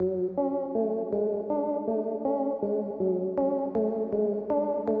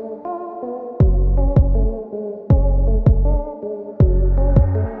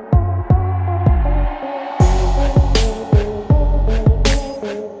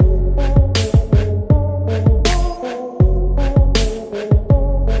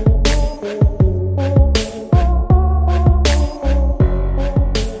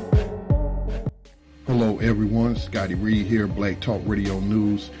Scotty Reed here, Black Talk Radio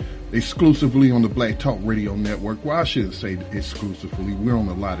News, exclusively on the Black Talk Radio Network. Well, I shouldn't say exclusively. We're on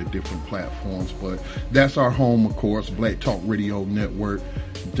a lot of different platforms, but that's our home, of course,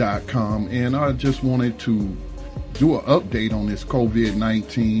 blacktalkradionetwork.com. And I just wanted to do an update on this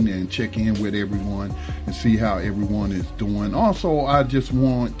COVID-19 and check in with everyone and see how everyone is doing. Also, I just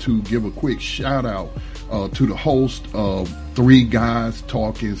want to give a quick shout out to the host of Three Guys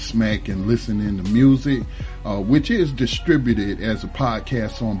Talking Smack and Listening to Music, which is distributed as a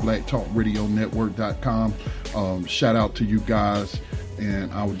podcast on blacktalkradionetwork.com. Shout out to you guys.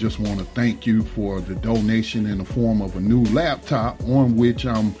 And I would just want to thank you for the donation in the form of a new laptop on which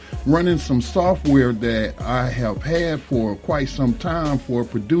I'm running some software that I have had for quite some time for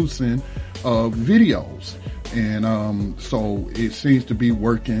producing videos. And so it seems to be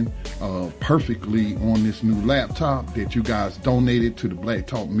working perfectly on this new laptop that you guys donated to the Black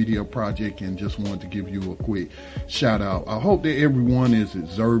Talk Media Project, and just wanted to give you a quick shout out. I hope that everyone is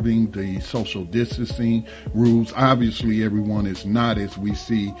observing the social distancing rules. Obviously, everyone is not, as we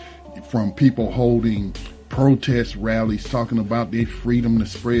see from people holding protest rallies talking about their freedom to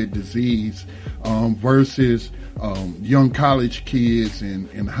spread disease versus young college kids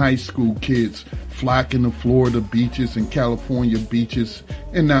and high school kids flocking to Florida beaches and California beaches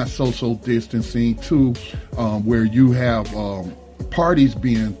and not social distancing to where you have parties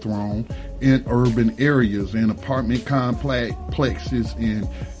being thrown in urban areas and apartment complexes, and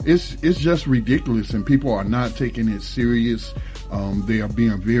it's just ridiculous, and people are not taking it serious. They are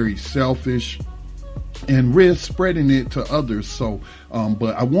being very selfish and risk spreading it to others. So,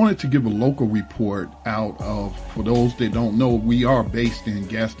 but I wanted to give a local report out of, for those that don't know, we are based in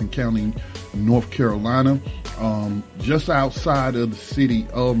Gaston County, North Carolina, just outside of the city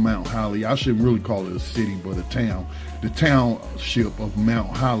of Mount Holly. I shouldn't really call it a city, but a town, the township of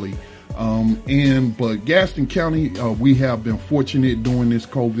Mount Holly. But Gaston County, we have been fortunate during this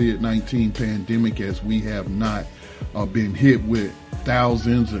COVID-19 pandemic, as we have not been hit with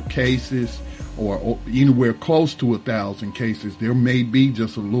thousands of cases or anywhere close to 1,000 cases. There may be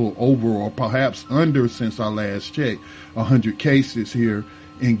just a little over or perhaps under, since I last checked, 100 cases here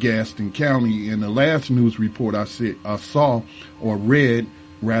in Gaston County. And the last news report I saw or read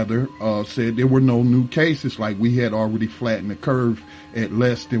rather said there were no new cases, like we had already flattened the curve at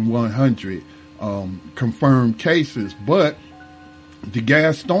less than 100 confirmed cases. But the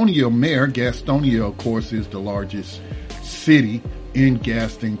Gastonia mayor, Gastonia of course is the largest city in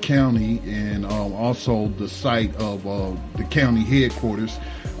Gaston County, and also the site of the county headquarters.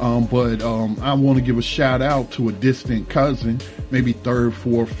 But I want to give a shout out to a distant cousin, maybe third,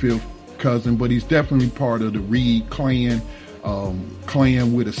 fourth, fifth cousin, but he's definitely part of the Reed clan,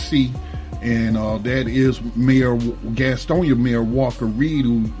 clan with a C. And that is Gastonia Mayor Walker Reed,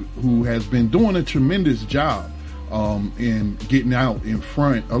 who has been doing a tremendous job in getting out in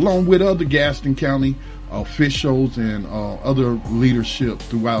front, along with other Gaston County officials and other leadership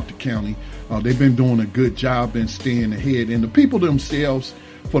throughout the county. They've been doing a good job and staying ahead. And the people themselves,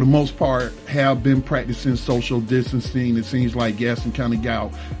 for the most part, have been practicing social distancing. It seems like Gaston County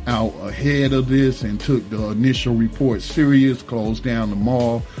got out ahead of this and took the initial report serious, closed down the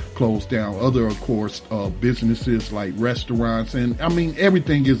mall, closed down other, of course, businesses like restaurants. And I mean,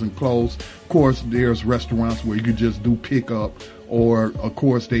 everything isn't closed. Of course, there's restaurants where you could just do pickup, or of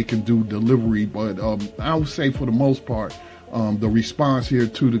course they can do delivery. But I would say for the most part, the response here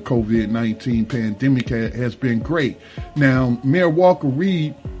to the COVID-19 pandemic has been great. Now, Mayor Walker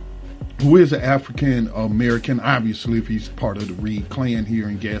Reed, who is an African American, obviously, if he's part of the Reed clan here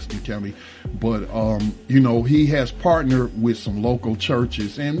in Gaston County, but he has partnered with some local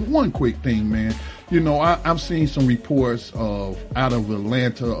churches. And one quick thing, man, I've seen some reports of out of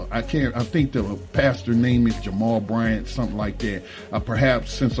Atlanta. I think the pastor name is Jamal Bryant, something like that.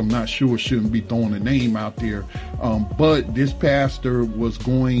 Perhaps, since I'm not sure, shouldn't be throwing a name out there. But this pastor was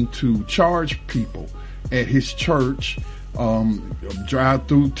going to charge people at his church,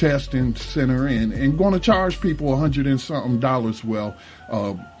 drive-through testing center, and going to charge people $100 and something. Well,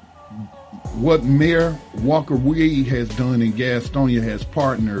 what Mayor Walker Reed has done in Gastonia has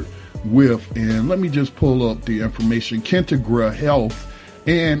partnered with, and let me just pull up the information, Kentegra Health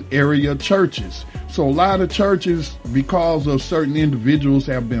and area churches. So a lot of churches, because of certain individuals,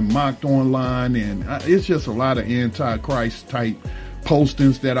 have been mocked online, and it's just a lot of anti-Christ type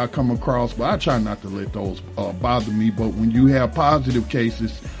postings that I come across, but I try not to let those bother me. But when you have positive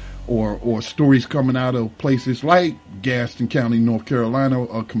cases or stories coming out of places like Gaston County, North Carolina,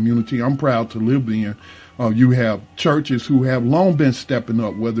 a community I'm proud to live in. You have churches who have long been stepping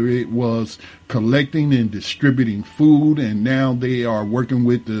up, whether it was collecting and distributing food, and now they are working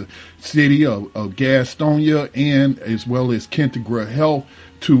with the city of Gastonia and as well as Kintegra Health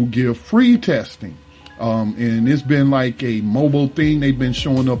to give free testing. And it's been like a mobile thing. They've been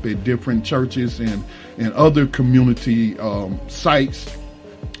showing up at different churches and other community sites.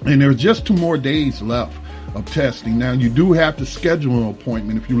 And there's just 2 more days left of testing. Now, you do have to schedule an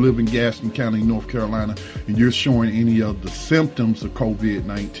appointment if you live in Gaston County, North Carolina, and you're showing any of the symptoms of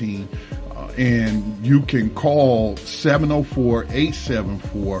COVID-19. And you can call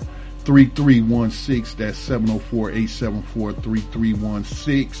 704-874-3316. That's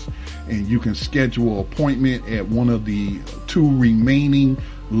 704-874-3316. And you can schedule an appointment at one of the 2 remaining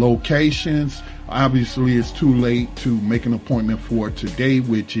locations. Obviously, it's too late to make an appointment for today,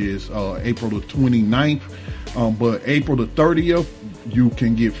 which is April the 29th. But April the 30th, you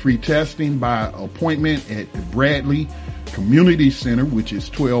can get free testing by appointment at the Bradley Community Center, which is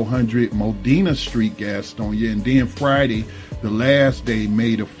 1200 Modena Street, Gastonia. And then Friday, the last day,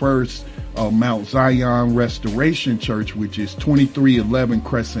 May the 1st, Mount Zion Restoration Church, which is 2311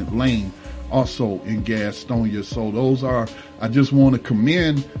 Crescent Lane, also in Gastonia. So those are, I just want to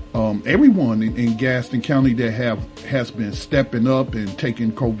commend everyone in Gaston County that has been stepping up and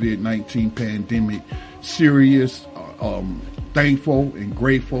taking COVID-19 pandemic serious. Thankful and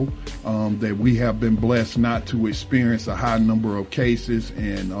grateful that we have been blessed not to experience a high number of cases,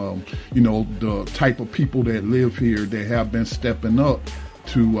 and the type of people that live here that have been stepping up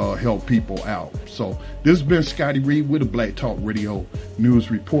to help people out. So this has been Scotty Reed with the Black Talk Radio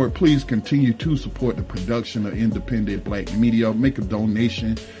News Report. Please continue to support the production of independent black media. Make a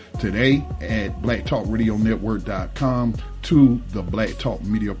donation today at blacktalkradionetwork.com to the Black Talk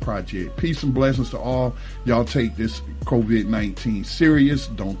Media Project. Peace and blessings to all. Y'all take this COVID-19 serious.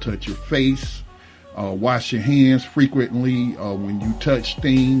 Don't touch your face. Wash your hands frequently when you touch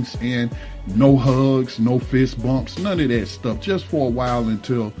things, and no hugs, no fist bumps, none of that stuff, just for a while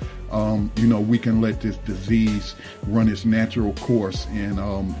until we can let this disease run its natural course and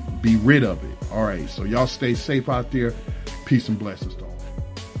be rid of it. All right, so y'all stay safe out there. Peace and blessings.